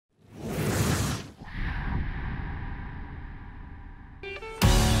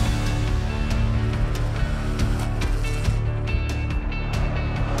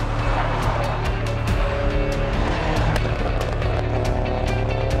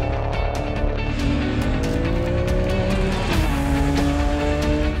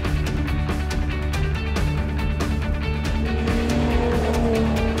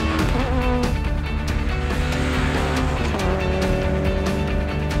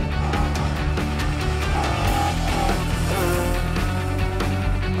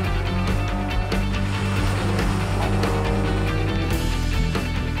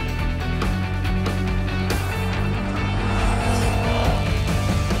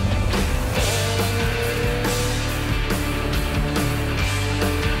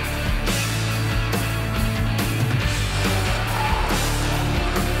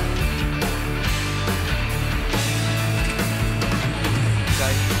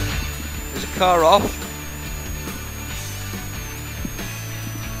There's a car off.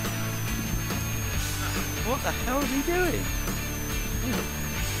 What the hell is he doing?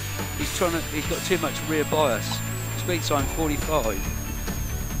 He's got too much rear bias. Speed sign 45.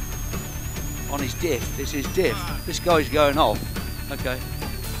 On his diff, it's his diff. This guy's going off. Okay.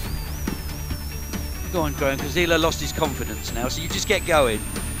 Go on, Graham, because he'll have lost his confidence now. So you just get going.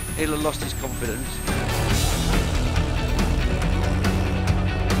 He'll have lost his confidence.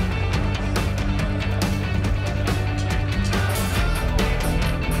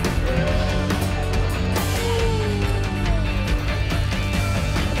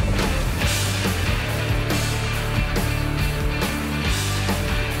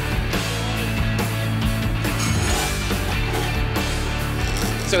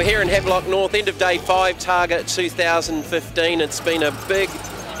 So we're here in Havelock North, end of day 5, Targa 2015. It's been a big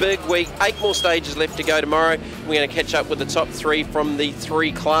week. 8 more stages left to go tomorrow. We're going to catch up with the top 3 from the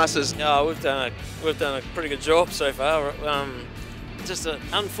 3 classes. Yeah, we've done a pretty good job so far. Just an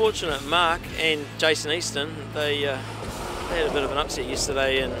unfortunate Mark and Jason Easton. They had a bit of an upset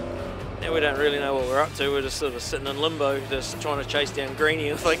yesterday, and now we don't really know what we're up to. We're just sort of sitting in limbo, just trying to chase down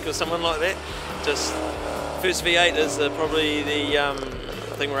Greenie, I think, or someone like that. Just first V8 is probably the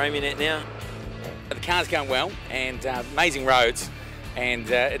thing we're aiming at now. The car's going well, and amazing roads, and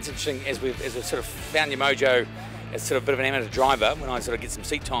it's interesting as we've sort of found your mojo as sort of a bit of an amateur driver. When I sort of get some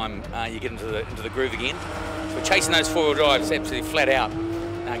seat time, you get into the groove again. So we're chasing those 4-wheel drives absolutely flat out.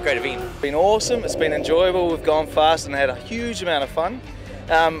 Great event. It's been awesome. It's been enjoyable. We've gone fast and had a huge amount of fun.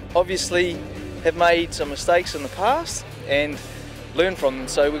 Obviously, have made some mistakes in the past and learn from them.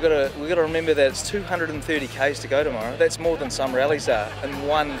 So we've got to remember that it's 230 k's to go tomorrow. That's more than some rallies are in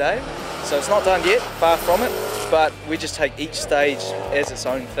one day. So it's not done yet, far from it, but we just take each stage as its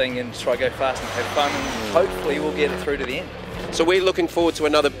own thing and try to go fast and have fun, and hopefully we'll get it through to the end. So we're looking forward to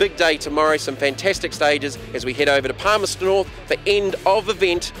another big day tomorrow, some fantastic stages as we head over to Palmerston North for end of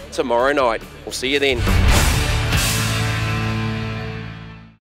event tomorrow night. We'll see you then.